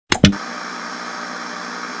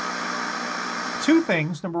two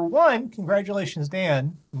things. Number one, congratulations,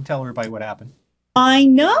 Dan. You can tell everybody what happened. I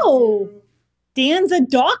know. Dan's a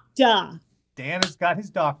doctor. Dan has got his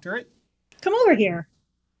doctorate. Come over here.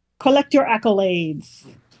 Collect your accolades.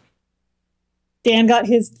 Dan got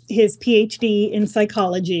his PhD in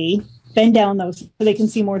psychology. Bend down, though, so they can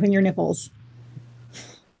see more than your nipples.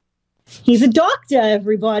 He's a doctor,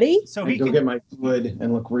 everybody. So he can get my fluid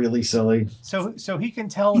and look really silly. So he can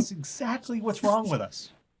tell us exactly what's wrong with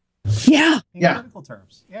us. Yeah. In medical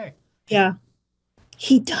terms. Yay. Yeah.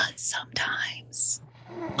 He does sometimes.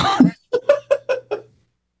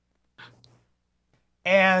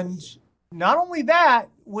 And not only that,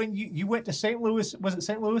 when you went to St. Louis, was it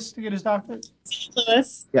St. Louis to get his doctorate? St.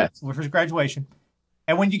 Louis. Yes. For his graduation.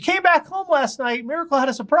 And when you came back home last night, Miracle had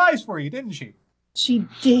a surprise for you, didn't she? She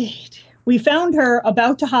did. We found her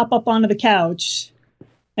about to hop up onto the couch,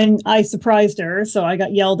 and I surprised her, so I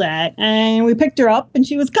got yelled at. And we picked her up, and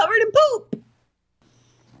she was covered in poop.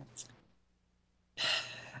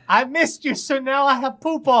 I missed you, so now I have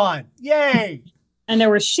poop on. Yay! And there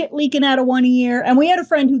was shit leaking out of one ear. And we had a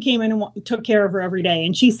friend who came in and took care of her every day.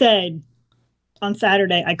 And she said on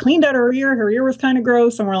Saturday, I cleaned out her ear. Her ear was kind of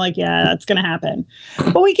gross. And we're like, yeah, that's going to happen.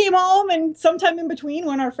 But we came home, and sometime in between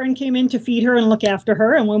when our friend came in to feed her and look after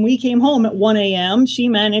her. And when we came home at 1 a.m., she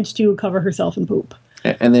managed to cover herself in poop.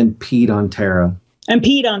 And then peed on Tara. And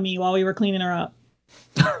peed on me while we were cleaning her up.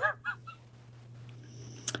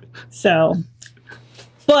 So,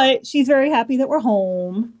 but she's very happy that we're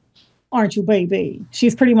home. Aren't you, baby?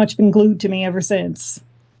 She's pretty much been glued to me ever since.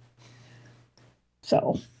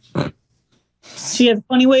 So, she has a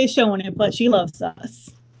funny way of showing it, but she loves us.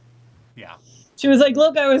 Yeah. She was like,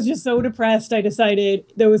 look, I was just so depressed. I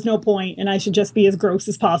decided there was no point and I should just be as gross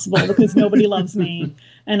as possible because nobody loves me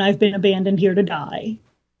and I've been abandoned here to die.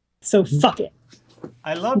 So, fuck it.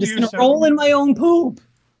 I love I'm just you. going to roll in my own poop.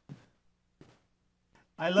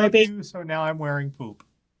 I love you, so now I'm wearing poop.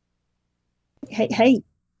 Hey.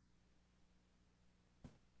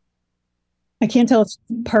 I can't tell if it's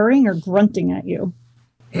purring or grunting at you.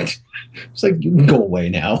 It's like, you can go away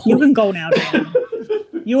now. You can go now, Dan.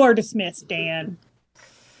 You are dismissed, Dan.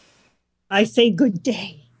 I say good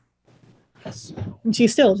day. And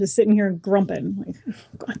she's still just sitting here grumping. Like,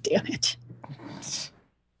 God damn it.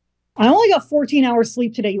 I only got 14 hours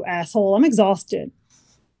sleep today, you asshole. I'm exhausted.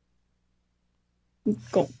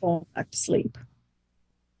 Go back to sleep.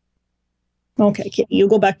 Okay, Kitty, you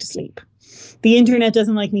go back to sleep. The internet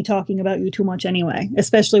doesn't like me talking about you too much anyway,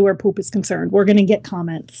 especially where poop is concerned. We're going to get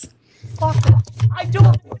comments. Fuck it.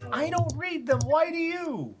 I don't read them. Why do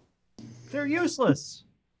you? They're useless.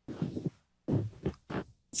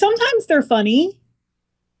 Sometimes they're funny.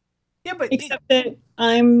 Yeah, but except that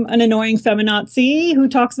I'm an annoying feminazi who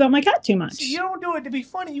talks about my cat too much. See, you don't do it to be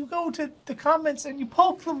funny. You go to the comments and you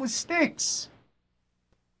poke them with sticks.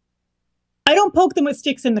 I don't poke them with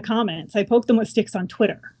sticks in the comments. I poke them with sticks on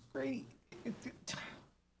Twitter. Great.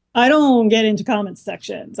 I don't get into comment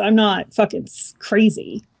sections. I'm not fucking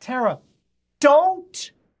crazy. Tara,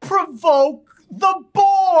 don't provoke the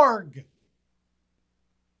Borg.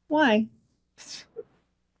 Why?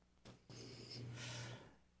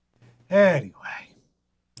 Anyway.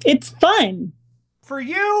 It's fun. For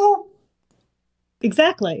you?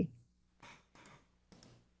 Exactly.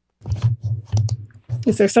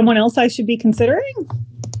 Is there someone else I should be considering?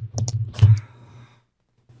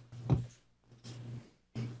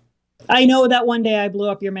 I know that one day I blew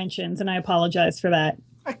up your mentions, and I apologize for that.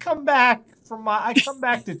 I come back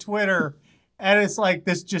to Twitter, and it's like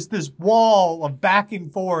this wall of back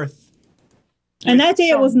and forth. And that day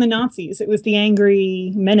it wasn't the Nazis; it was the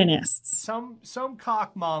angry Meninists. Some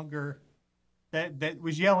cockmonger that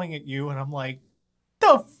was yelling at you, and I'm like,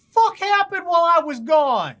 the fuck happened while I was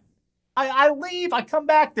gone? I leave, I come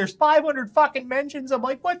back, there's 500 fucking mentions. I'm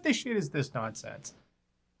like, what the shit is this nonsense?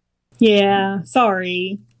 Yeah,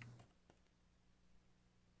 sorry.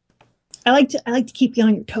 I like to keep you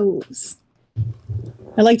on your toes.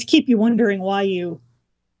 I like to keep you wondering why you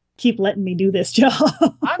keep letting me do this job.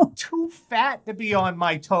 I'm too fat to be on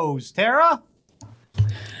my toes, Tara.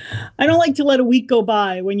 I don't like to let a week go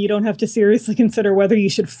by when you don't have to seriously consider whether you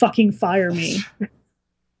should fucking fire me.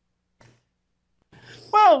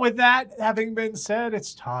 Well, with that having been said,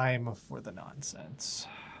 it's time for the nonsense.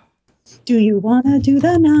 Do you want to do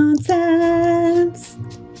the nonsense?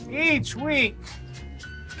 Each week,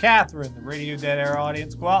 Catherine, the Radio Dead Air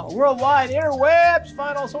audience, go out worldwide interwebs,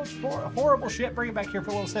 find all sorts of horrible shit, bring it back here for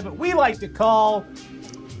a little segment we like to call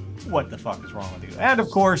What the Fuck is Wrong with You? And of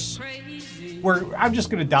course, I'm just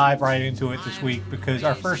going to dive right into it this week because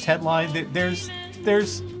our first headline, there's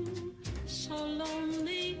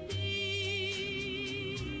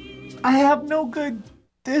I have no good...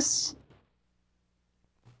 This...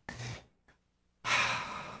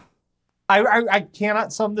 I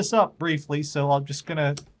cannot sum this up briefly, so I'm just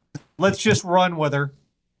gonna... Let's just run with her.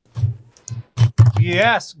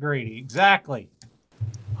 Yes, Grady, exactly.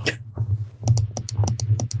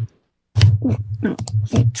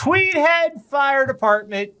 Tweedhead Fire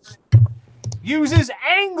Department uses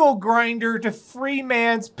angle grinder to free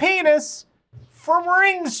man's penis from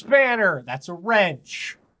ring spanner. That's a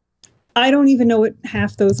wrench. I don't even know what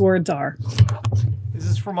half those words are. This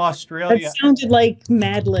is from Australia. That sounded like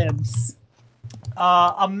Mad Libs.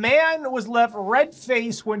 A man was left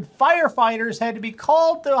red-faced when firefighters had to be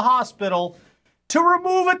called to the hospital to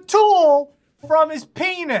remove a tool from his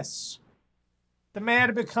penis. The man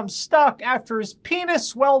had become stuck after his penis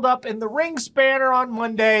swelled up in the ring spanner on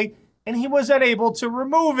Monday, and he was unable to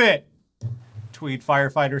remove it. Tweed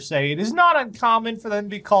firefighters say it is not uncommon for them to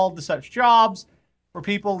be called to such jobs where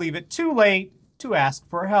people leave it too late to ask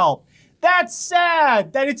for help. That's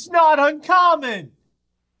sad that it's not uncommon.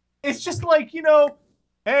 It's just like, you know,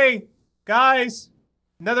 hey, guys,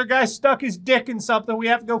 another guy stuck his dick in something. We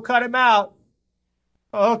have to go cut him out.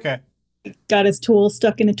 Oh, okay. Got his tool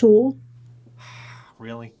stuck in a tool.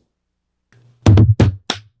 Really?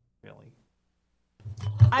 Really?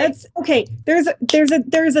 That's okay. There's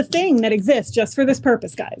a thing that exists just for this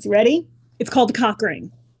purpose, guys. You ready? It's called a cock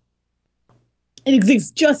ring. It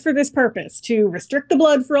exists just for this purpose, to restrict the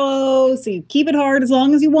blood flow, so you keep it hard as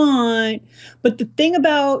long as you want. But the thing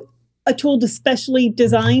about a tool specially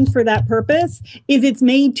designed for that purpose is it's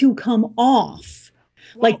made to come off.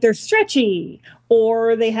 Well, like they're stretchy,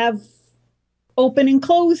 or they have open and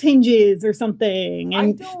close hinges or something.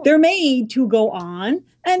 And they're made to go on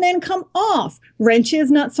and then come off. Wrenches,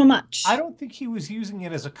 not so much. I don't think he was using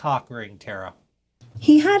it as a cock ring, Tara.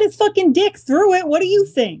 He had his fucking dick through it. What do you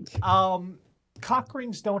think? Cock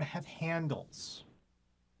rings don't have handles.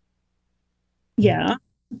 Yeah.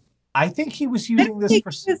 I think he was using this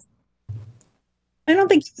for... I don't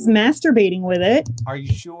think he was masturbating with it. Are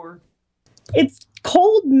you sure? It's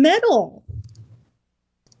cold metal.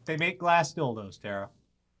 They make glass dildos, Tara.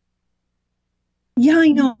 Yeah, I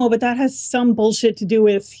know, but that has some bullshit to do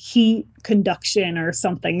with heat conduction or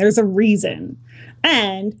something. There's a reason.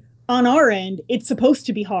 And on our end, it's supposed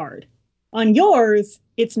to be hard. On yours,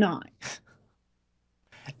 it's not.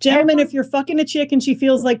 Gentlemen, if you're fucking a chick and she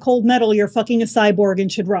feels like cold metal, you're fucking a cyborg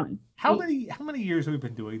and should run. How many years have we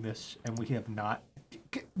been doing this and we have not?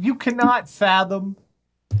 You cannot fathom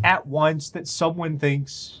at once that someone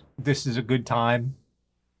thinks this is a good time.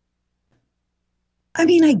 I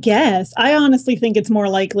mean, I guess. I honestly think it's more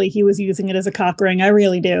likely he was using it as a cock ring. I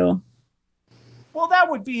really do. Well, that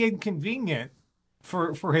would be inconvenient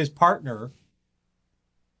for his partner.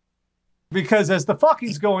 Because as the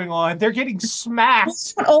fucking's going on, they're getting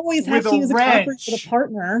smacked. You don't always have to use a cock ring for the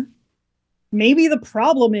partner. Maybe the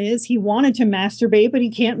problem is he wanted to masturbate, but he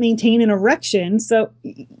can't maintain an erection. So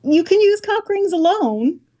you can use cock rings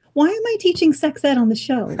alone. Why am I teaching sex ed on the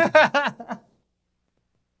show?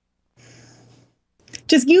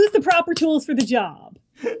 Just use the proper tools for the job.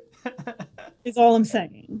 Is all I'm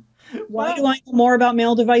saying. Why do I know more about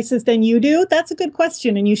male devices than you do? That's a good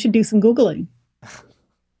question, and you should do some Googling.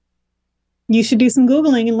 You should do some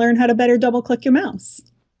Googling and learn how to better double-click your mouse.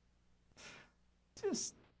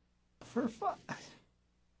 Just for fun.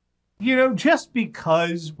 You know, just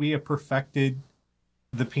because we have perfected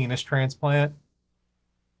the penis transplant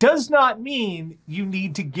does not mean you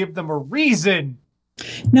need to give them a reason.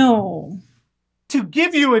 No. To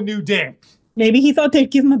give you a new dick. Maybe he thought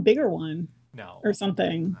they'd give him a bigger one. No. Or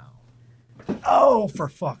something. No. Oh, for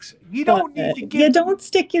fuck's sake. You don't need to give... Yeah, don't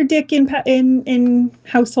stick your dick in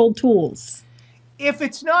household tools. If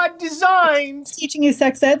it's not designed... Teaching you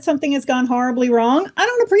sex ed, something has gone horribly wrong. I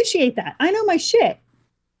don't appreciate that. I know my shit.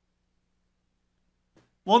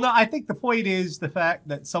 Well, no, I think the point is the fact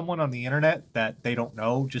that someone on the internet that they don't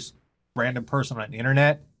know, just random person on the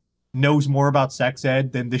internet, knows more about sex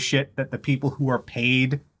ed than the shit that the people who are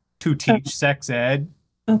paid to teach sex ed.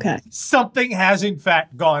 Okay. Something has in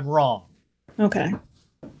fact gone wrong. Okay.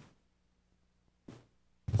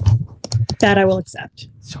 That I will accept.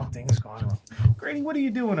 Something has gone wrong. Grady, what are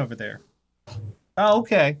you doing over there? Oh,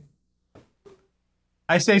 okay.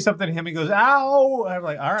 I say something to him, he goes, ow! I'm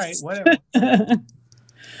like, all right, whatever.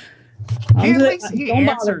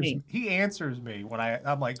 He answers me when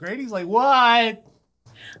I'm like, Grady's like, what?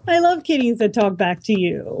 I love kitties that talk back to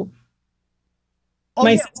you. Oh,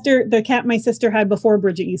 sister, the cat my sister had before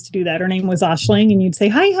Bridget used to do that. Her name was Oshling, and you'd say,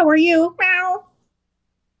 hi, how are you? Meow.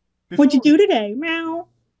 What'd you do today? Meow.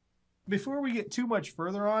 Before we get too much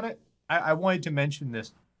further on it, I wanted to mention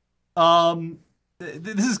this.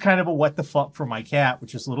 this is kind of a what the fuck for my cat,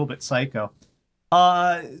 which is a little bit psycho.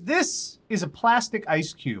 This is a plastic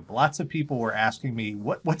ice cube. Lots of people were asking me,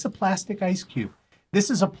 what's a plastic ice cube? This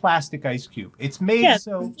is a plastic ice cube. It's made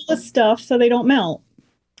so full of stuff so they don't melt.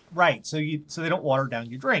 Right. So they don't water down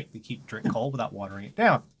your drink. They keep the drink cold without watering it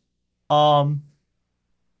down.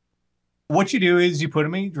 What you do is you put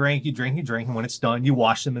them in your drink, and when it's done, you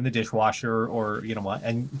wash them in the dishwasher or you know what.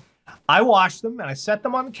 And I wash them and I set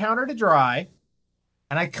them on the counter to dry,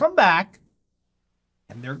 and I come back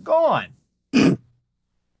and they're gone.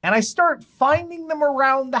 And I start finding them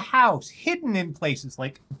around the house, hidden in places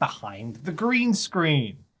like behind the green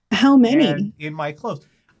screen. How many? And in my clothes.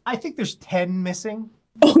 I think there's 10 missing.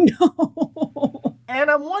 Oh, no. And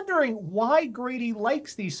I'm wondering why Grady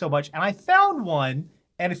likes these so much. And I found one.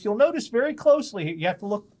 And if you'll notice very closely, you have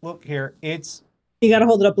to look here. It's... You got to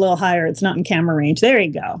hold it up a little higher. It's not in camera range. There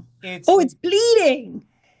you go. It's bleeding.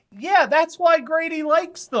 Yeah, that's why Grady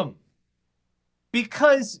likes them.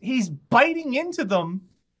 Because he's biting into them.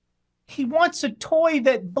 He wants a toy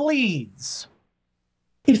that bleeds.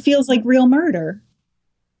 It feels like real murder.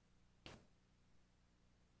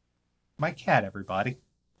 My cat, everybody.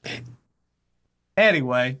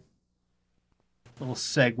 Anyway, little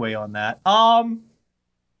segue on that.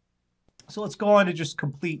 So let's go on to just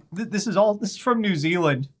complete. This is from New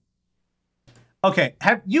Zealand. Okay,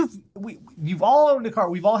 you've all owned a car.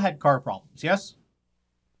 We've all had car problems, yes?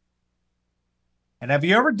 And have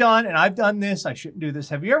you ever done, and I've done this, I shouldn't do this,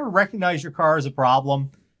 have you ever recognized your car as a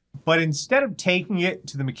problem, but instead of taking it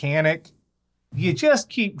to the mechanic, you just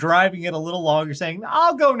keep driving it a little longer saying,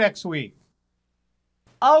 I'll go next week.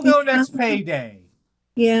 I'll go next payday.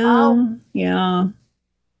 Yeah.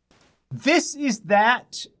 This is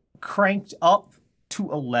that cranked up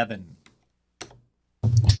to 11.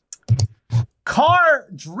 Car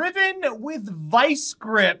driven with vice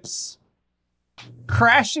grips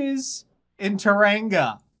crashes in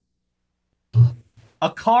Taranga. A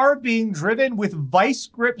car being driven with vice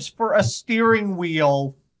grips for a steering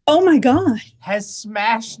wheel. Oh my God. Has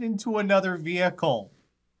smashed into another vehicle.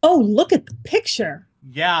 Oh, look at the picture.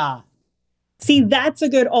 Yeah. See, that's a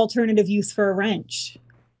good alternative use for a wrench.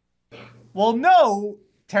 Well, no,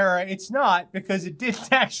 Tara, it's not, because it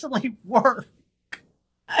didn't actually work.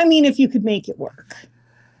 I mean, if you could make it work.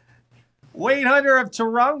 Wayne Hunter of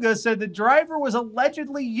Taronga said the driver was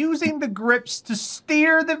allegedly using the grips to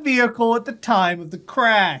steer the vehicle at the time of the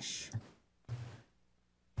crash.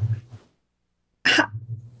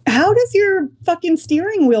 How does your fucking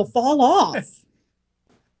steering wheel fall off?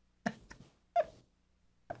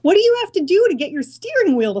 What do you have to do to get your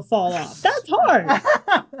steering wheel to fall off? That's hard.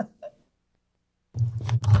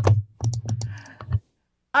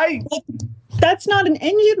 That's not an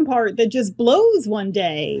engine part that just blows one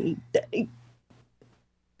day.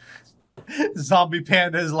 Zombie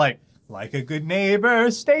Panda is like a good neighbor,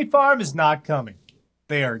 State Farm is not coming.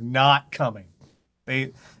 They are not coming.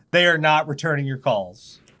 They are not returning your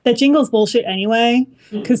calls. That jingle's bullshit anyway,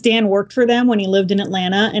 because Dan worked for them when he lived in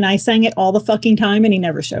Atlanta, and I sang it all the fucking time, and he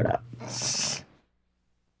never showed up.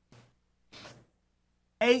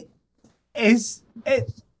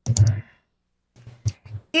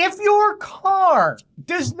 If your car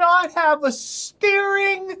does not have a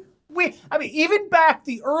steering wheel, I mean, even back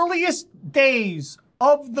the earliest days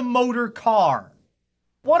of the motor car,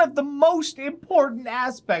 one of the most important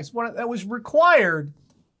aspects, that was required,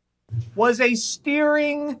 was a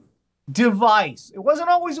steering device. It wasn't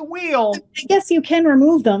always a wheel. I guess you can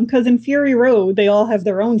remove them, because in Fury Road, they all have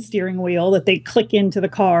their own steering wheel that they click into the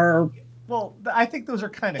car. Well, I think those are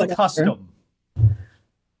kind of custom.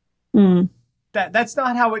 Mm. That's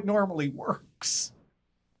not how it normally works.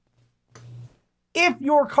 If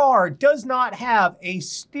your car does not have a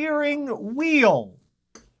steering wheel,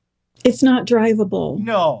 it's not drivable.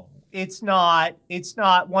 No, it's not. It's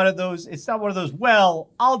not one of those. It's not one of those. Well,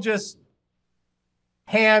 I'll just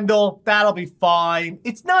handle. That'll be fine.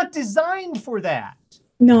 It's not designed for that.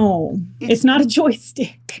 No, it's not a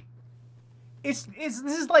joystick. This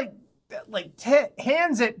is like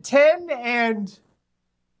hands at 10 and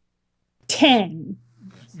 10.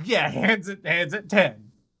 Yeah, hands at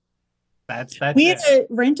 10. That's we had a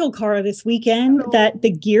rental car this weekend that the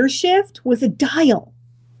gear shift was a dial.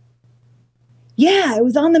 Yeah, it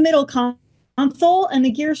was on the middle console and the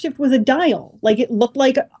gear shift was a dial. Like, it looked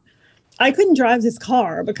like I couldn't drive this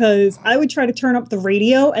car because I would try to turn up the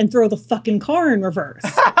radio and throw the fucking car in reverse.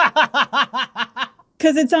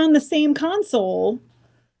 Because it's on the same console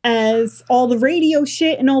as all the radio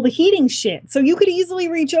shit and all the heating shit. So you could easily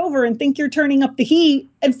reach over and think you're turning up the heat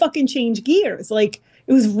and fucking change gears. Like,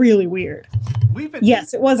 It was really weird.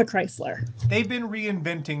 Yes, it was a Chrysler. They've been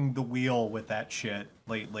reinventing the wheel with that shit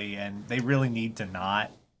lately, and they really need to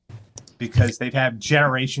not, because they've had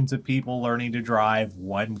generations of people learning to drive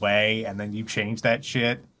one way, and then you change that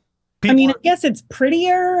shit. I guess it's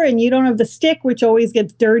prettier, and you don't have the stick, which always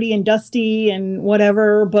gets dirty and dusty and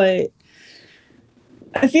whatever, but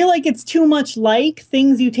I feel like it's too much like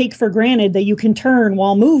things you take for granted that you can turn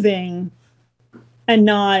while moving and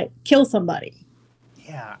not kill somebody.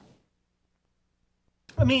 Yeah.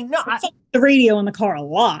 I mean, no, the radio in the car a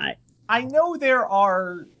lot. I know there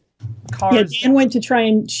are cars. Yeah, Dan went to try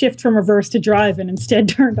and shift from reverse to drive and instead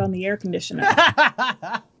turned on the air conditioner.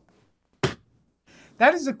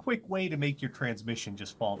 That is a quick way to make your transmission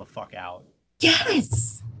just fall the fuck out.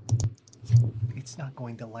 Yes. It's not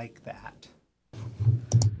going to like that.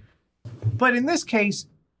 But in this case,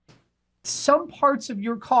 some parts of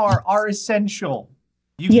your car are essential.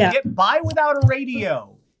 You can get by without a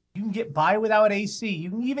radio. You can get by without AC. You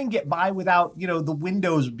can even get by without, the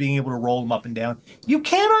windows being able to roll them up and down. You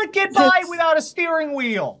cannot get by without a steering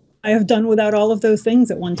wheel. I have done without all of those things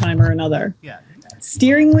at one time or another. Yeah.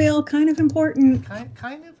 Steering wheel, kind of important.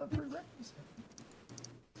 Kind of a prerequisite.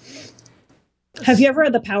 Have you ever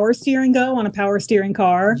had the power steering go on a power steering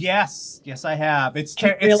car? Yes, I have. It's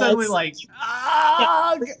suddenly like,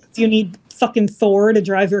 you need fucking Thor to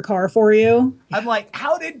drive your car for you. I'm like,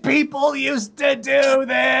 how did people used to do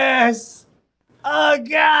this? Oh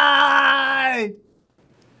God!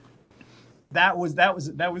 That was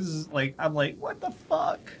like, I'm like, what the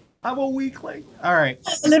fuck? I'm a weakling. All right.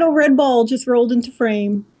 A little red ball just rolled into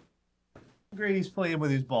frame. Grady's playing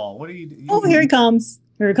with his ball. What are you doing? Oh, here he comes.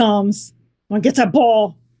 Here he comes. I want to get that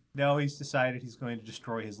ball. No, he's decided he's going to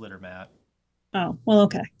destroy his litter mat. Oh, well,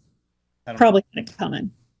 okay. Probably going to come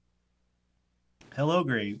in. Hello,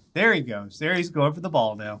 Grady. There he goes. There he's going for the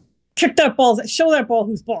ball now. Kick that ball. Show that ball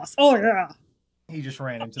who's boss. Oh, yeah. He just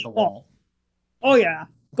ran into the wall. Oh, yeah.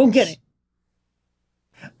 Go get it.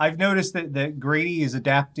 I've noticed that Grady is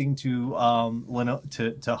adapting to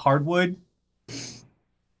hardwood.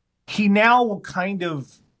 He now will kind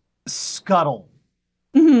of scuttle.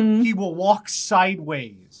 Mm-hmm. He will walk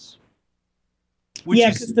sideways.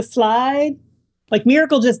 Because the slide, like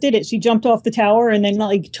Miracle just did it. She jumped off the tower and then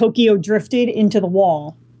like Tokyo drifted into the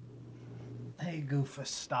wall. Hey, Goofus,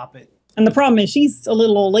 stop it. And the problem is she's a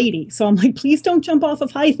little old lady. So I'm like, please don't jump off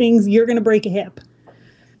of high things. You're going to break a hip.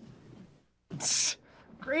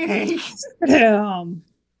 Grady. Damn.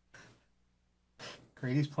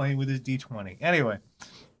 Grady's playing with his D20. Anyway.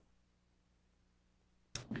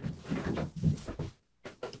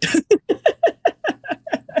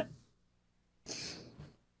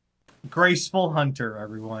 Graceful hunter,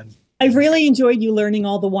 everyone. I've really enjoyed you learning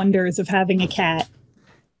all the wonders of having a cat.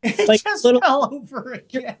 Like just fell over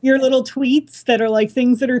again. Your little tweets that are like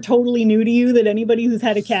things that are totally new to you that anybody who's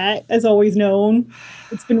had a cat has always known.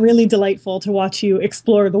 It's been really delightful to watch you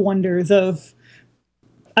explore the wonders of,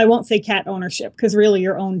 I won't say cat ownership because really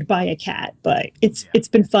you're owned by a cat, but it's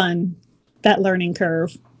been fun, that learning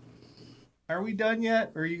curve. Are we done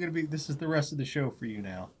yet? Or are you going to be, this is the rest of the show for you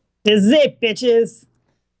now? This is it, bitches.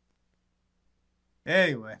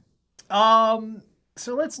 Anyway,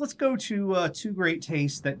 so let's go to two great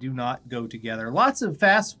tastes that do not go together. Lots of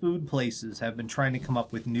fast food places have been trying to come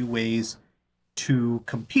up with new ways to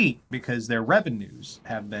compete because their revenues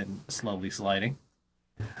have been slowly sliding.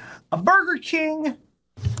 A Burger King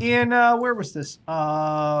in where was this?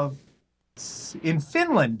 In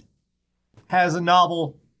Finland has a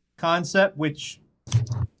novel concept which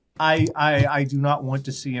I do not want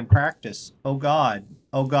to see in practice. Oh God.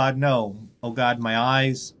 Oh God, no. Oh God, my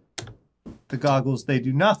eyes. The goggles, they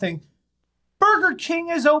do nothing. Burger King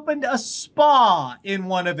has opened a spa in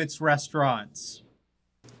one of its restaurants.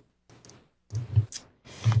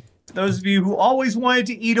 Those of you who always wanted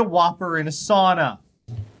to eat a Whopper in a sauna.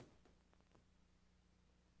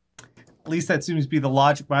 At least that seems to be the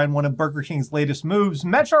logic behind one of Burger King's latest moves.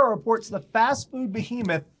 Metro reports the fast food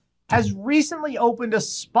behemoth has recently opened a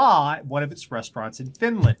spa at one of its restaurants in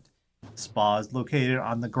Finland. The spa is located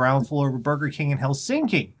on the ground floor of a Burger King in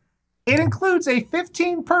Helsinki. It includes a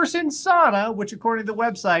 15-person sauna, which according to the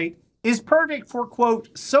website, is perfect for,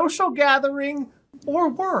 quote, social gathering or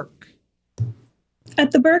work.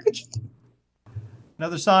 At the Burger King?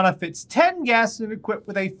 Another sauna fits 10 guests and equipped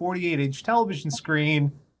with a 48-inch television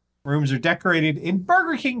screen. Rooms are decorated in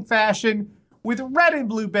Burger King fashion with red and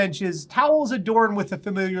blue benches, towels adorned with the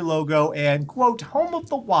familiar logo, and, quote, home of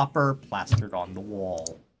the Whopper plastered on the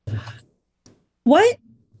wall. What?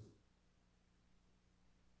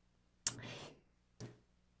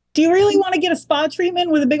 Do you really want to get a spa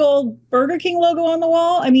treatment with a big old Burger King logo on the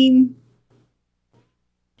wall? I mean,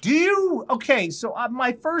 Okay, so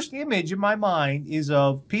my first image in my mind is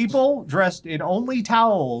of people dressed in only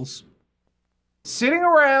towels sitting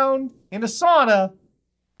around in a sauna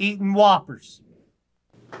eating Whoppers.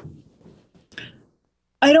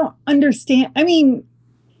 I don't understand. I mean,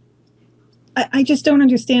 I just don't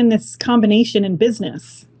understand this combination in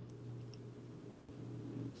business.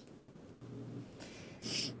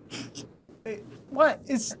 When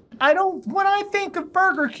I think of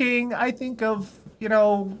Burger King, I think of,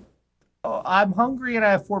 oh, I'm hungry and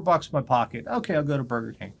I have $4 in my pocket. Okay, I'll go to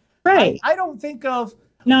Burger King. Right. I don't think of...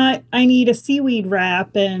 Not, I need a seaweed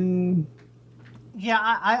wrap and... Yeah,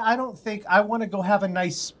 I don't think I want to go have a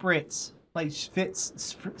nice spritz. Like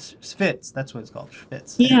Schvitz. That's what it's called.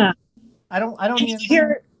 Schvitz. Yeah. I don't Did you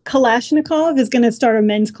hear Kalashnikov is going to start a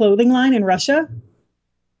men's clothing line in Russia?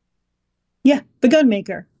 Yeah, the gun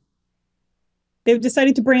maker. They've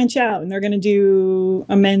decided to branch out and they're going to do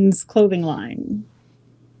a men's clothing line.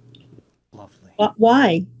 Lovely.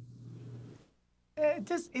 Why?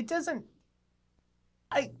 It doesn't.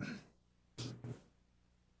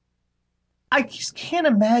 I just can't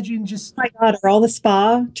imagine just... Oh my God, are all the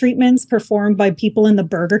spa treatments performed by people in the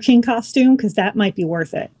Burger King costume? Because that might be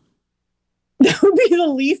worth it. That would be the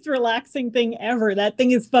least relaxing thing ever. That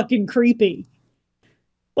thing is fucking creepy.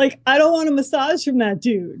 Like, I don't want a massage from that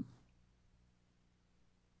dude.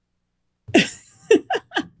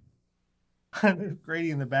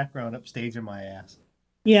 Grady in the background upstaging my ass.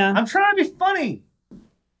 Yeah. I'm trying to be funny.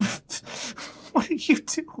 What are you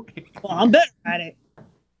doing? Well, I'm better at it.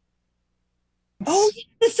 Oh,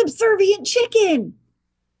 the subservient chicken.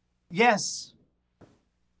 Yes.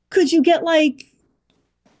 Could you get like...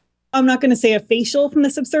 I'm not going to say a facial from the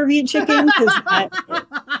subservient chicken.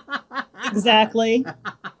 Exactly.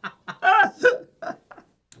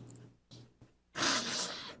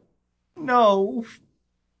 No.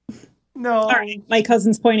 All right. My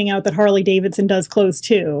cousin's pointing out that Harley Davidson does clothes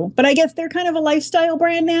too. But I guess they're kind of a lifestyle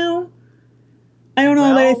brand now. I don't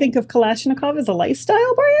know that I think of Kalashnikov as a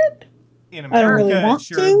lifestyle brand. In America, I don't really want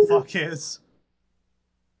sure to. The fuck is.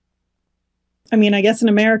 I mean, I guess in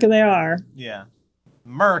America they are. Yeah.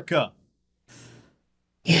 America.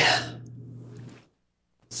 Yeah.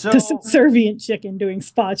 So the subservient chicken doing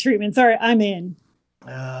spa treatments. All right, I'm in.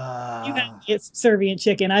 You Uh, gotta get subservient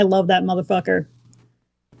chicken. I love that motherfucker.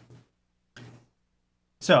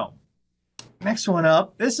 so, next one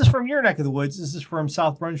up. This is from your neck of the woods. This is from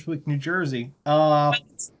South Brunswick, New Jersey.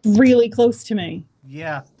 It's really close to me.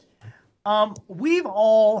 Yeah. We've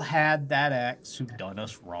all had that ex who done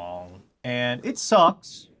us wrong, and it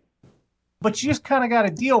sucks, but you just kind of got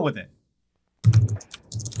to deal with it.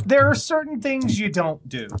 There are certain things you don't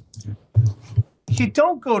do. You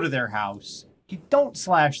don't go to their house, you don't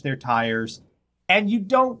slash their tires, and you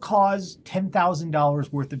don't cause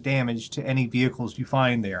 $10,000 worth of damage to any vehicles you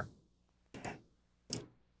find there.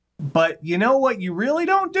 But you know what you really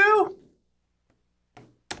don't do?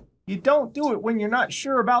 You don't do it when you're not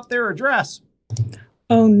sure about their address.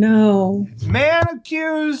 Oh no. Man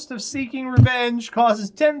accused of seeking revenge causes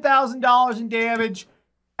 $10,000 in damage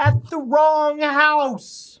at the wrong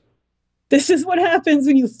house. This is what happens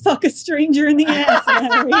when you fuck a stranger in the ass,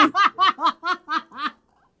 Larry.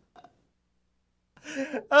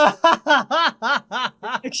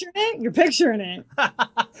 Picturing it? You're picturing it.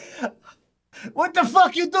 What the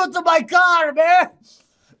fuck you do to my car, man?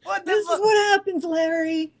 This is what happens,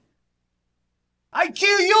 Larry. I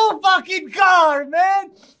kill your fucking car,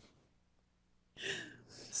 man!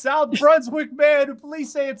 South Brunswick man who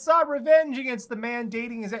police say it sought revenge against the man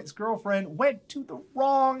dating his ex-girlfriend went to the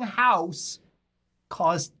wrong house,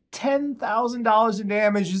 caused $10,000 in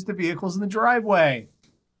damages to vehicles in the driveway.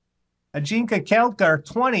 Ajinka Kelkar,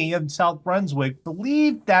 20, of South Brunswick,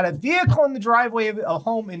 believed that a vehicle in the driveway of a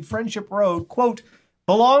home in Friendship Road, quote,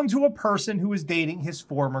 belonged to a person who was dating his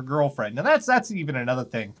former girlfriend. Now that's even another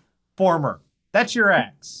thing. Former. That's your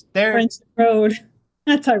ex. Friendship Road.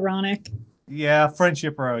 That's ironic. Yeah,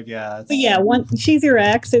 Friendship Road, yeah. But yeah, she's your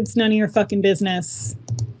ex. It's none of your fucking business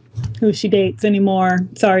who she dates anymore.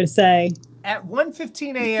 Sorry to say. At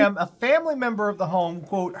 1:15 a.m., a family member of the home,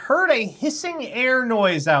 quote, heard a hissing air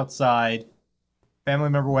noise outside. Family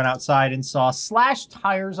member went outside and saw slashed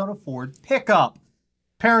tires on a Ford pickup.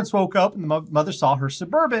 Parents woke up and the mother saw her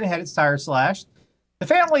Suburban had its tires slashed. The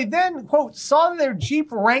family then, quote, saw that their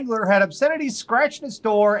Jeep Wrangler had obscenities scratched in its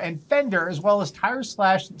door and fender, as well as tires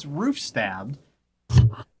slashed, its roof stabbed.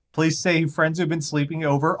 Police say friends who've been sleeping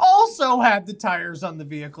over also had the tires on the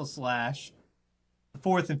vehicle slashed.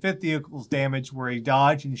 fourth and fifth vehicles damaged were a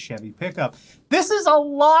Dodge and Chevy pickup. This is a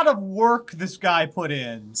lot of work this guy put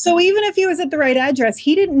in. So even if he was at the right address,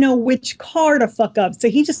 he didn't know which car to fuck up. So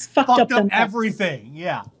he just fucked up everything.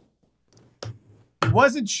 Yeah. He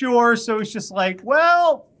wasn't sure, so it's just like,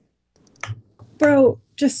 well, bro,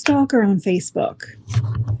 just stalk her on Facebook.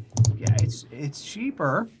 Yeah, it's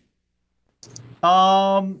cheaper.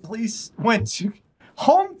 Police went to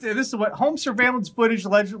home. This is what home surveillance footage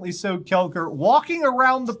allegedly showed Kelker walking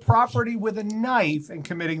around the property with a knife and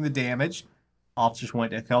committing the damage. Officers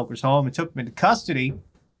went to Kelker's home and took him into custody.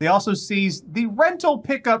 They also seized the rental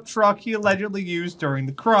pickup truck he allegedly used during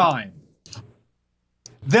the crime.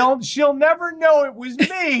 She'll never know it was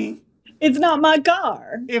me. It's not my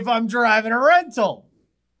car. If I'm driving a rental.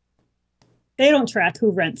 They don't track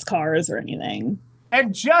who rents cars or anything.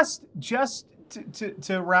 And just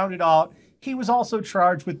to round it out, he was also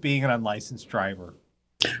charged with being an unlicensed driver.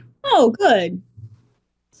 Oh, good.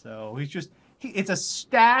 So it's a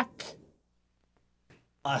stack.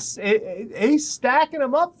 A stacking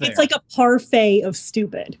him up there. It's like a parfait of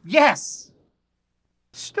stupid. Yes.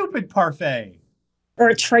 Stupid parfait. Or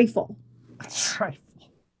a trifle. A trifle.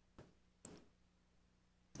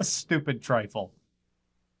 A stupid trifle.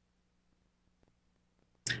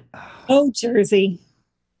 Oh, Jersey.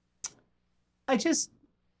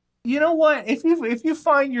 You know what? If you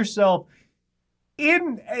find yourself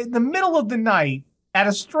in the middle of the night at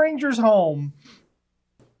a stranger's home,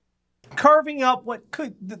 carving up what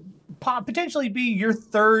could potentially be your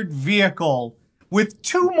third vehicle with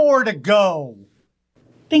two more to go.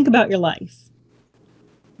 Think about your life.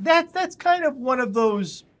 That's kind of one of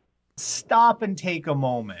those stop and take a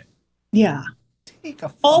moment. Yeah.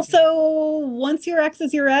 Also, once your ex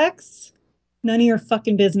is your ex, none of your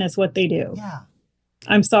fucking business what they do. Yeah.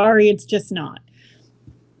 I'm sorry, it's just not.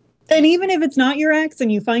 And even if it's not your ex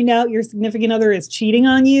and you find out your significant other is cheating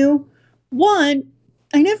on you, one,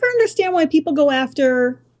 I never understand why people go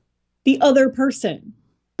after the other person.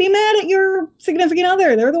 Be mad at your significant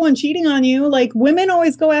other. They're the one cheating on you. Like, women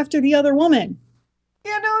always go after the other woman.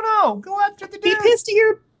 Yeah, no. Go after the dude. Be pissed at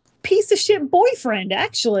your piece of shit boyfriend,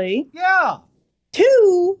 actually. Yeah.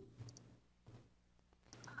 Two,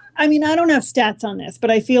 I mean, I don't have stats on this,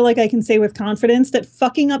 but I feel like I can say with confidence that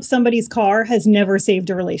fucking up somebody's car has never saved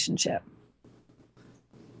a relationship.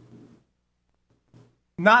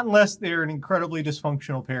 Not unless they're an incredibly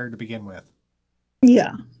dysfunctional pair to begin with.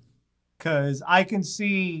 Yeah. Because I can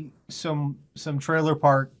see some trailer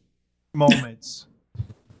park moments.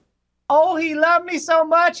 Oh, he loved me so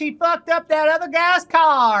much, he fucked up that other guy's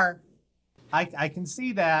car. I can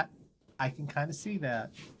see that. I can kind of see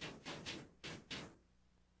that.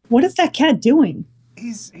 What is that cat doing?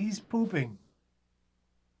 He's pooping.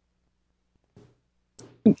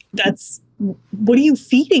 What are you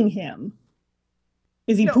feeding him?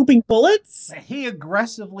 Is he pooping bullets? He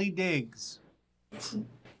aggressively digs.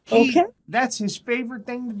 Okay. That's his favorite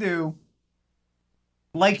thing to do.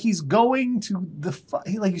 Like he's going to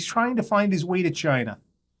like he's trying to find his way to China.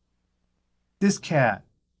 This cat.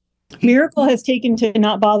 Miracle has taken to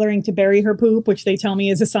not bothering to bury her poop, which they tell me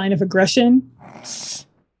is a sign of aggression.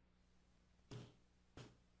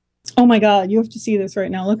 Oh my God, you have to see this right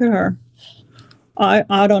now. Look at her.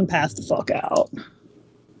 I don't pass the fuck out.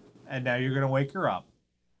 And now you're going to wake her up.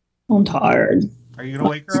 I'm tired. Are you going to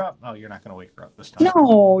wake her up? Oh, you're not going to wake her up this time.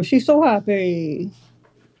 No, she's so happy.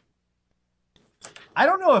 I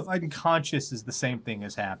don't know if unconscious is the same thing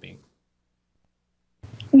as happy.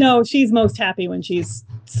 No, she's most happy when she's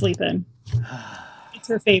sleeping. It's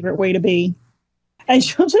her favorite way to be. And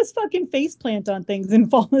she'll just fucking face plant on things and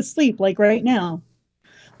fall asleep, like right now.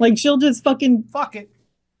 Like she'll just fucking... Fuck it.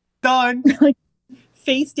 Done. Like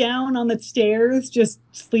face down on the stairs, just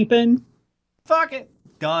sleeping. Fuck it.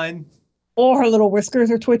 Done. Oh, her little whiskers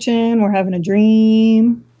are twitching. We're having a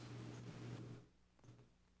dream.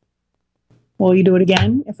 Will you do it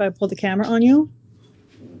again if I pull the camera on you?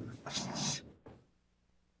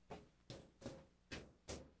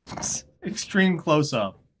 Extreme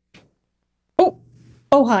close-up.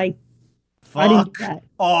 Oh, hi. Fuck I didn't do that.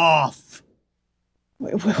 Off.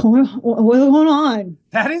 Wait, what's going on?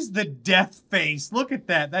 That is the death face. Look at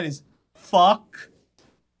that. That is fuck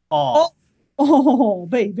off. Oh,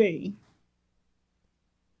 baby.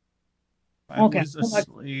 I was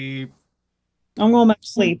asleep. I'm going back to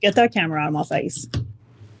sleep. Get that camera out of my face.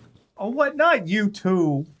 Oh, what? Not you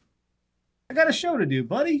too. I got a show to do,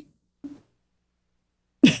 buddy.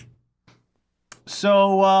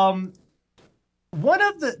 So, one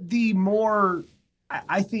of the more,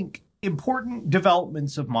 I think, important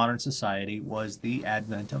developments of modern society was the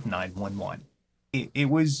advent of 911. It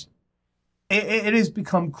was it has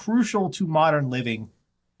become crucial to modern living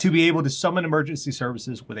to be able to summon emergency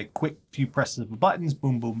services with a quick few presses of buttons,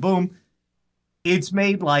 boom, boom, boom. It's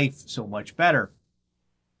made life so much better.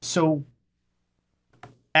 So,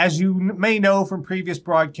 as you may know from previous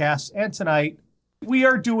broadcasts and tonight, we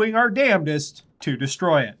are doing our damnedest to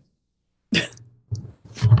destroy it.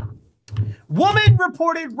 Woman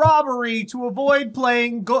reported robbery to avoid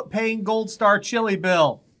paying Gold Star chili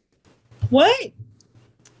bill. What?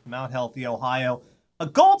 Mount Healthy, Ohio. A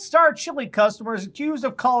Gold Star chili customer is accused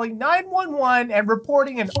of calling 911 and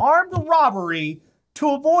reporting an armed robbery to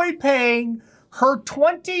avoid paying her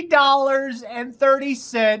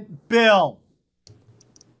 $20.30 bill.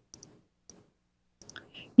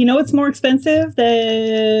 You know what's more expensive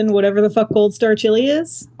than whatever the fuck Gold Star chili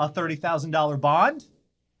is? A $30,000 bond?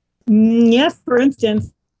 Yes, for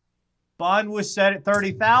instance. Bond was set at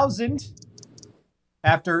 $30,000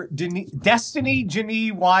 after Destiny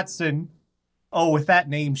Janee Watson. Oh, with that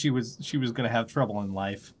name, she was going to have trouble in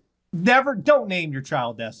life. Don't name your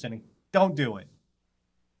child Destiny. Don't do it.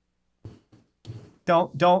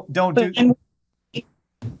 Don't do.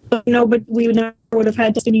 No, but we never would have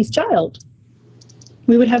had Destiny's child.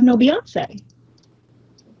 We would have no Beyonce,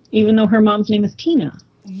 even though her mom's name is Tina.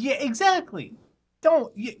 Yeah, exactly.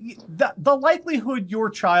 The likelihood your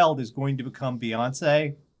child is going to become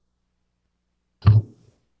Beyonce,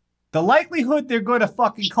 the likelihood they're going to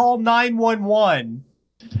fucking call 911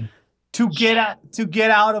 to get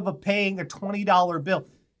out of paying a $20 bill.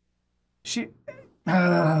 She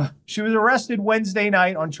was arrested Wednesday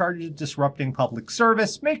night on charges of disrupting public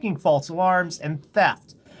service, making false alarms, and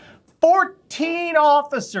theft. 14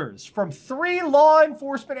 officers from 3 law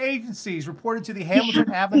enforcement agencies reported to the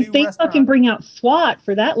Hamilton Avenue they restaurant. Fucking bring out SWAT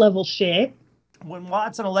for that level shit. When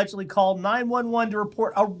Watson allegedly called 911 to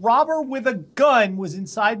report a robber with a gun was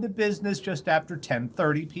inside the business just after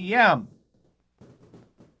 10:30 p.m.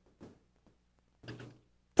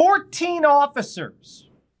 14 officers,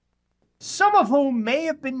 some of whom may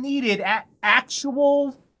have been needed at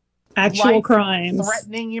actual crimes,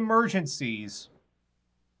 threatening emergencies,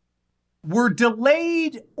 were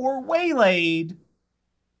delayed or waylaid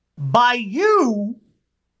by you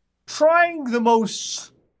trying the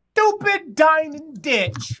most stupid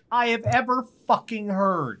dine-and-ditch I have ever fucking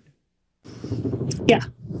heard. Yeah.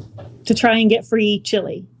 To try and get free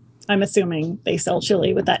chili. I'm assuming they sell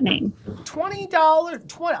chili with that name.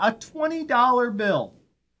 $20 bill.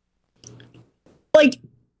 Like,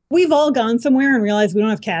 we've all gone somewhere and realized we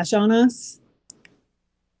don't have cash on us.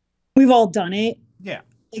 We've all done it. Yeah.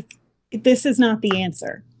 Like, this is not the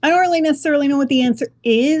answer. I don't really necessarily know what the answer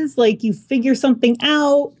is. Like, you figure something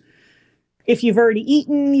out. If you've already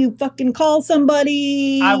eaten, you fucking call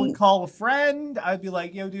somebody. I would call a friend. I'd be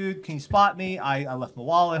like, yo, dude, can you spot me? I left my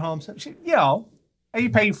wallet at home. So, and you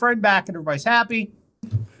pay your friend back and everybody's happy.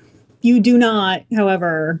 You do not,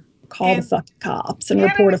 however, call the fucking cops and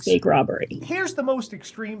report a fake robbery. Here's the most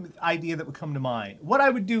extreme idea that would come to mind. What I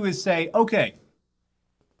would do is say, okay,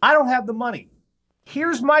 I don't have the money.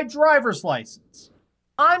 Here's my driver's license.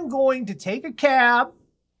 I'm going to take a cab.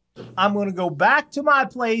 I'm going to go back to my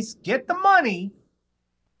place, get the money,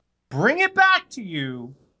 bring it back to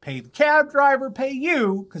you, pay the cab driver, pay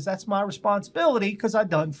you, because that's my responsibility, because I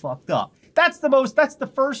done fucked up. That's the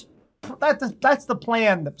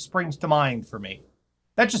plan that springs to mind for me.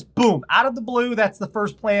 That just, boom, out of the blue, that's the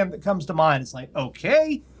first plan that comes to mind. It's like,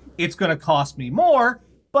 okay, it's going to cost me more,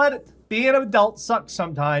 but being an adult sucks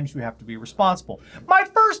sometimes. You have to be responsible. My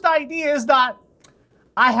first idea is not,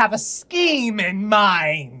 I have a scheme in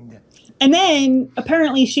mind. And then,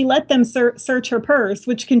 apparently, she let them search her purse,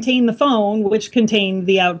 which contained the phone, which contained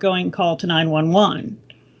the outgoing call to 911.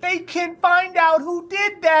 They can find out who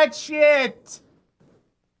did that shit.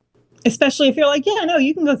 Especially if you're like, yeah, no,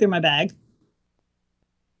 you can go through my bag.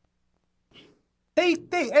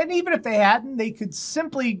 And even if they hadn't, they could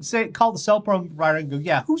simply call the cell phone provider and go,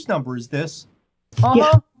 yeah, whose number is this? Uh-huh.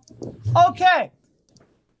 Yeah. Okay.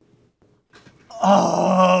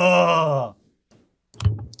 Oh.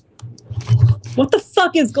 What the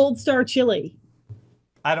fuck is Gold Star chili?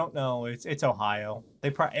 I don't know. It's Ohio.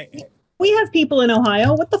 We have people in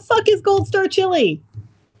Ohio. What the fuck is Gold Star chili?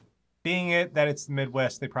 Being that it's the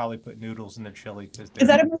Midwest, they probably put noodles in their chili. Is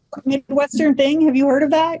that a Midwestern thing? Have you heard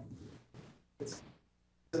of that? It's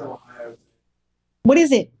in Ohio. What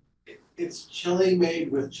is it? It's chili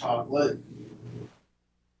made with chocolate.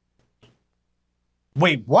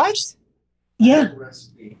 Wait, what? Yeah.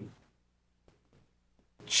 Recipe.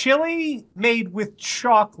 Chili made with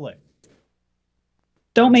chocolate.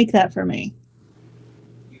 Don't make that for me.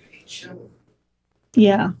 You hate chili.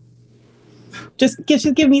 Yeah. Just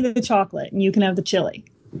give me the chocolate and you can have the chili.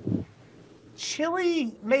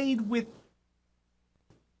 chili made with...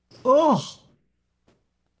 Ugh.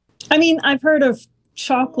 I mean, I've heard of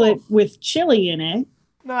chocolate with chili in it.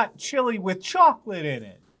 Not chili with chocolate in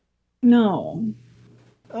it. No.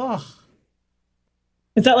 Ugh.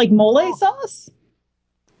 Is that like mole sauce?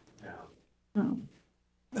 No. Oh.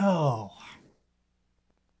 Oh.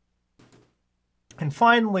 And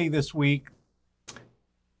finally this week,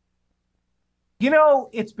 you know,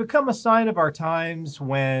 it's become a sign of our times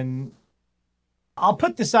when... I'll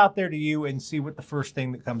put this out there to you and see what the first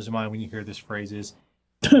thing that comes to mind when you hear this phrase is.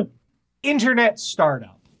 Internet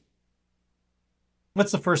startup.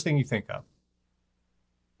 What's the first thing you think of?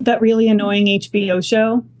 That really annoying HBO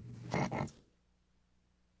show?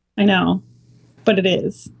 I know, but it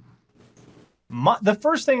is. The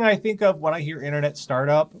first thing I think of when I hear internet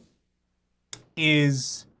startup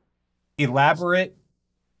is elaborate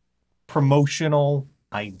promotional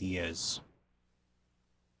ideas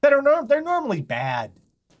that are they're normally bad.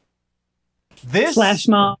 This Flash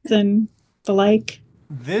mobs and the like.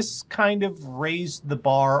 This kind of raised the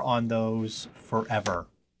bar on those forever.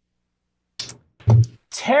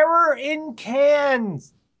 Terror in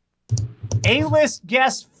cans. A-list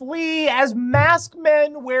guests flee as masked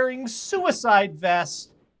men wearing suicide vests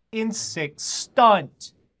in sick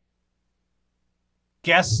stunt.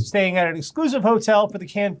 Guests staying at an exclusive hotel for the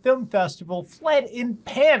Cannes Film Festival fled in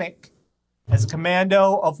panic as a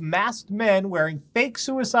commando of masked men wearing fake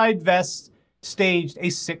suicide vests staged a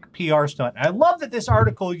sick PR stunt. I love that this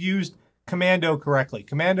article used commando correctly.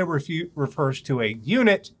 Commando refers to a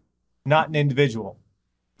unit, not an individual.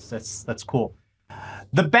 That's cool.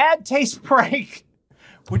 The bad taste prank,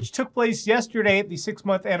 which took place yesterday at the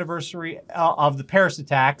 6-month anniversary of the Paris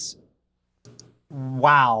attacks.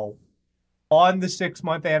 Wow. On the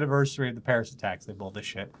 6-month anniversary of the Paris attacks, they pulled this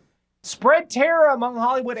shit. Spread terror among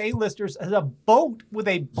Hollywood A-listers as a boat with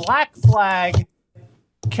a black flag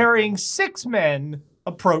carrying 6 men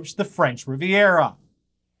approached the French Riviera.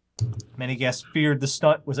 Many guests feared the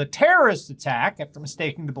stunt was a terrorist attack after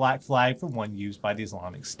mistaking the black flag for one used by the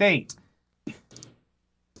Islamic State.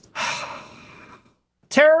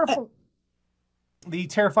 The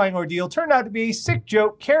terrifying ordeal turned out to be a sick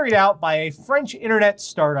joke carried out by a French internet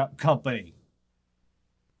startup company.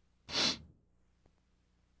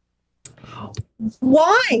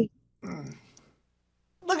 Why?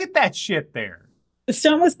 Look at that shit there. The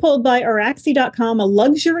stunt was pulled by Araxi.com, a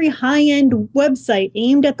luxury high-end website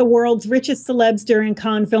aimed at the world's richest celebs during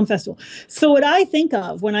Cannes Film Festival. So what I think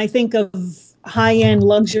of when I think of high-end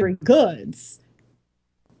luxury goods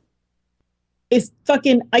is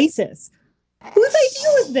fucking ISIS. Whose idea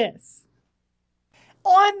was this?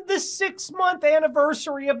 On the 6-month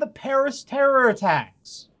anniversary of the Paris terror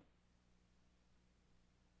attacks.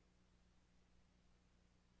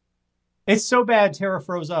 It's so bad, Tara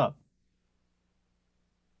froze up.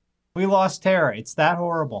 We lost Tara. It's that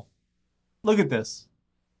horrible. Look at this.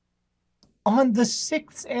 On the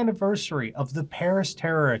 6th anniversary of the Paris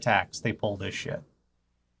terror attacks, they pulled this shit.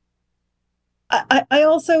 I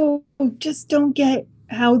also just don't get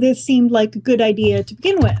how this seemed like a good idea to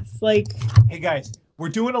begin with. Like, hey guys, we're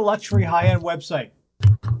doing a luxury high-end website.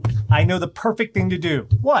 I know the perfect thing to do.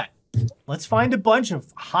 What? Let's find a bunch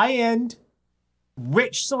of high-end,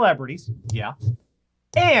 rich celebrities. Yeah.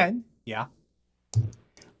 And, yeah.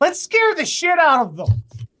 Let's scare the shit out of them.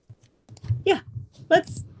 Yeah.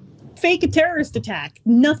 Let's fake a terrorist attack.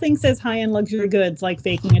 Nothing says high-end luxury goods like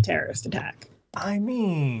faking a terrorist attack. I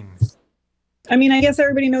mean, I guess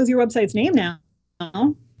everybody knows your website's name now.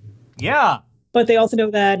 yeah. But they also know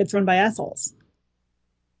that it's run by assholes.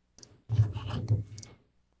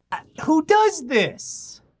 Who does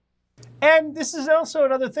this? And this is also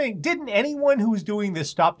another thing. Didn't anyone who was doing this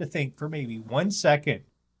stop to think for maybe 1 second?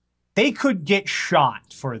 They could get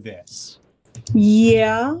shot for this.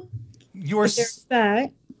 Yeah. There's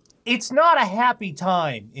that. It's not a happy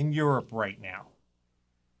time in Europe right now.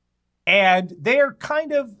 And they're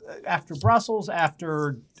kind of, after Brussels,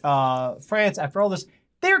 after France, after all this,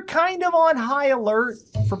 they're kind of on high alert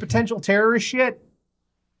for potential terrorist shit.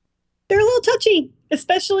 They're a little touchy,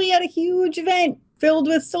 especially at a huge event filled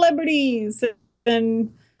with celebrities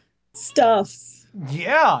and stuff.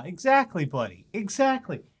 Yeah, exactly, buddy.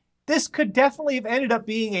 Exactly. This could definitely have ended up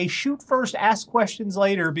being a shoot first, ask questions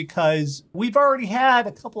later, because we've already had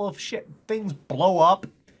a couple of shit things blow up.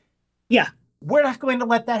 Yeah. We're not going to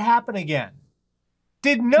let that happen again.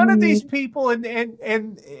 Did none of these people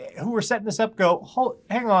and who were setting this up go,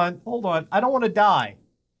 hang on, hold on, I don't want to die.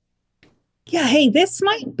 Yeah, hey, this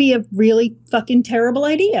might be a really fucking terrible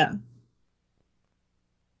idea.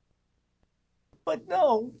 But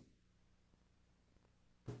no.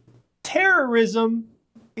 Terrorism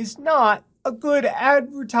is not a good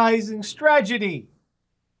advertising strategy.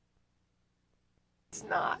 It's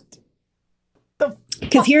not.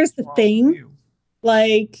 Because here's the thing,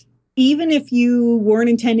 like, even if you weren't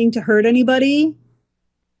intending to hurt anybody,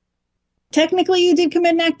 technically you did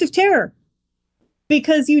commit an act of terror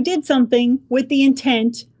because you did something with the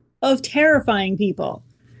intent of terrifying people.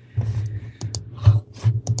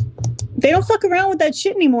 They don't fuck around with that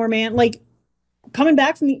shit anymore, man. Like, coming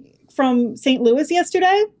back from St. Louis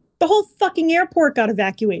yesterday, the whole fucking airport got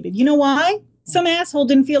evacuated. You know why? Some asshole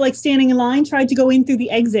didn't feel like standing in line, tried to go in through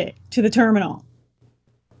the exit to the terminal.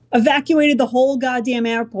 Evacuated the whole goddamn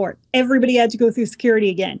airport. Everybody had to go through security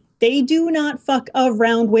again. They do not fuck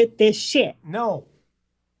around with this shit. No.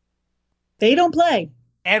 They don't play.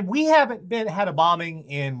 And we haven't had a bombing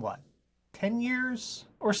in, what, 10 years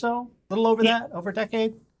or so? A little over that? Over a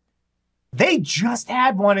decade? They just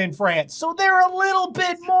had one in France, so they're a little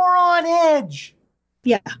bit more on edge.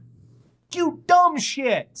 Yeah. You dumb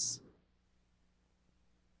shits.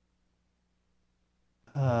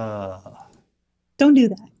 Don't do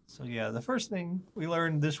that. So yeah, the first thing we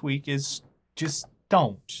learned this week is just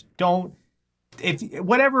don't. If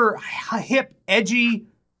whatever hip, edgy,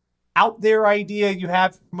 out there idea you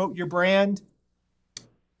have to promote your brand,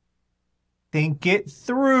 think it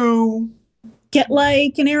through. Get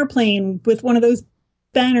like an airplane with one of those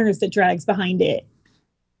banners that drags behind it.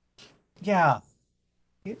 Yeah.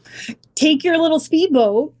 Take your little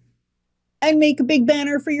speedboat and make a big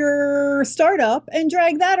banner for your startup and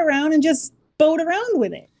drag that around and just boat around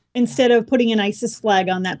with it instead of putting an ISIS flag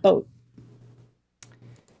on that boat.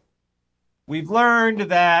 We've learned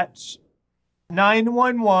that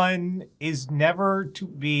 911 is never to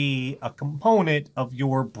be a component of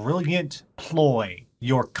your brilliant ploy,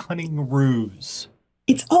 your cunning ruse.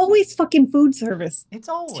 It's always fucking food service. It's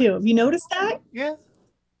always. Too. Have you noticed that? Yeah.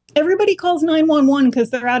 Everybody calls 911 because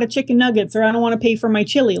they're out of chicken nuggets or I don't want to pay for my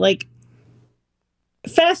chili. Like,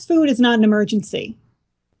 fast food is not an emergency.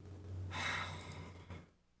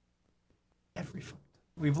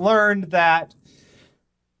 We've learned that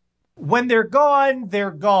when they're gone,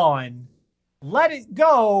 they're gone. Let it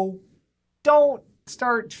go. Don't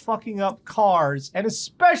start fucking up cars, and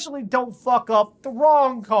especially don't fuck up the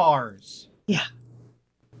wrong cars. Yeah.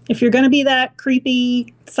 If you're going to be that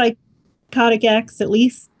creepy, psychotic ex, at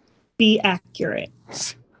least be accurate.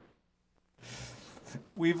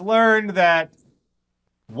 We've learned that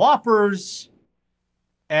Whoppers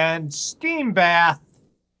and steam bath,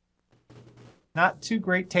 not two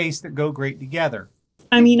great tastes that go great together.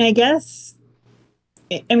 I mean, I guess,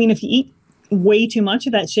 if you eat way too much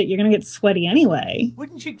of that shit, you're going to get sweaty anyway.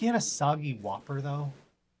 Wouldn't you get a soggy Whopper, though?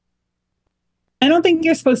 I don't think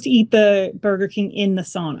you're supposed to eat the Burger King in the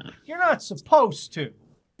sauna. You're not supposed to.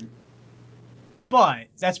 But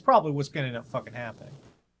that's probably what's going to end up fucking happening.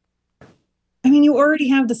 I mean, you already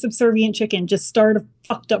have the subservient chicken. Just start a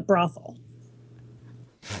fucked up brothel.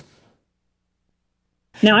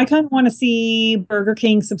 Now, I kind of want to see Burger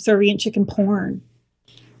King subservient chicken porn.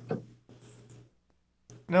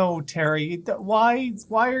 No, Terry. Why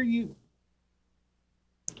are you...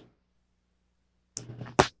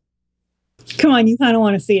 Come on, you kind of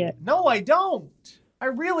want to see it. No, I don't. I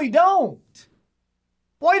really don't.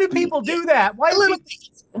 Why do people do that?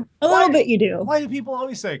 A little bit you do. Why do people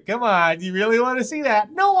always say, come on, you really want to see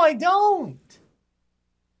that? No, I don't.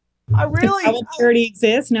 I really... It already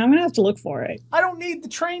exists. Now I'm going to have to look for it. I don't need the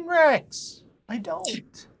train wrecks. I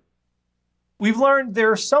don't. We've learned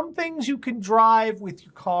there are some things you can drive with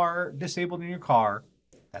your car disabled in your car.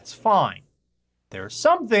 That's fine. There are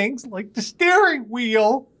some things, like the steering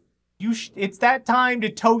wheel, it's that time to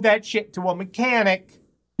tow that shit to a mechanic.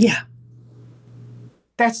 Yeah.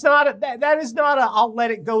 That's not that is not a I'll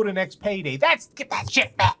let it go to next payday. That's get that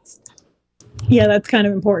shit fixed. Yeah, that's kind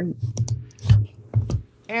of important.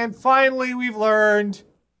 And finally, we've learned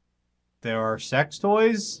there are sex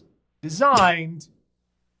toys designed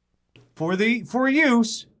for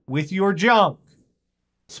use with your junk.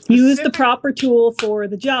 Use the proper tool for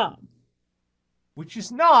the job. Which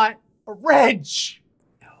is not a wrench.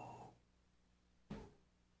 No.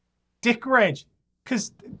 Dick wrench.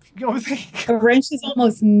 Because, a wrench is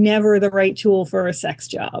almost never the right tool for a sex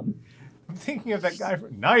job. I'm thinking of that guy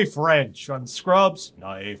from Knife Wrench on Scrubs.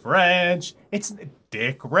 Knife Wrench. It's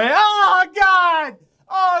Dick Wrench. Oh, God.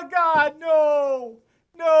 Oh, God, no.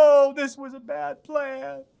 No, this was a bad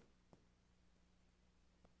plan.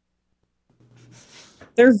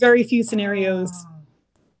 There are very few scenarios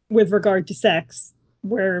with regard to sex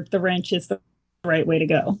where the wrench is the right way to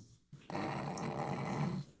go.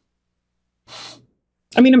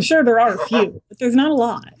 I mean, I'm sure there are a few, but there's not a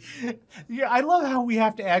lot. Yeah, I love how we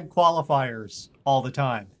have to add qualifiers all the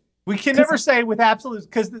time. We can never say with absolute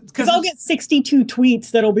because I'll get 62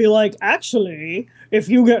 tweets that'll be like, actually, if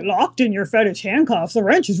you get locked in your fetish handcuffs, the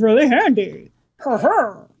wrench is really handy.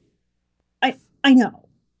 I know.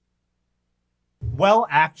 Well,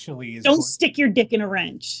 actually, Don't stick your dick in a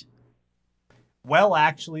wrench. Well,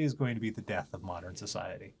 actually, is going to be the death of modern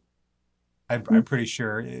society. I'm pretty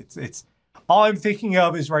sure it's all I'm thinking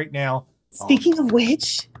of is right now. Speaking of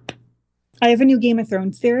which, I have a new Game of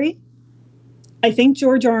Thrones theory. I think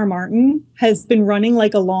George R.R. Martin has been running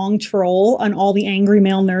like a long troll on all the angry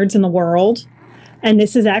male nerds in the world. And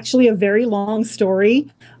this is actually a very long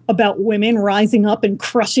story about women rising up and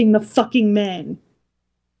crushing the fucking men.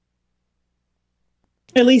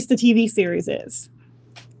 At least the TV series is.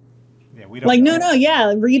 Yeah, we don't like,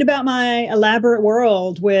 no, read about my elaborate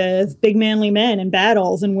world with big manly men and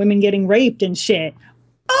battles and women getting raped and shit.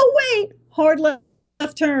 Oh, wait, hard left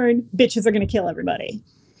turn. Bitches are going to kill everybody.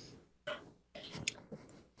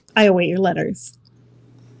 I await your letters.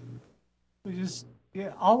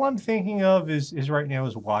 All I'm thinking of is right now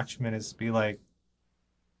is Watchmen is be like,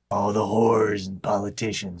 all the whores and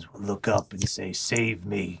politicians will look up and say, save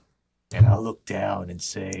me. And I'll look down and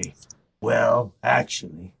say, well,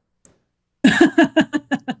 actually.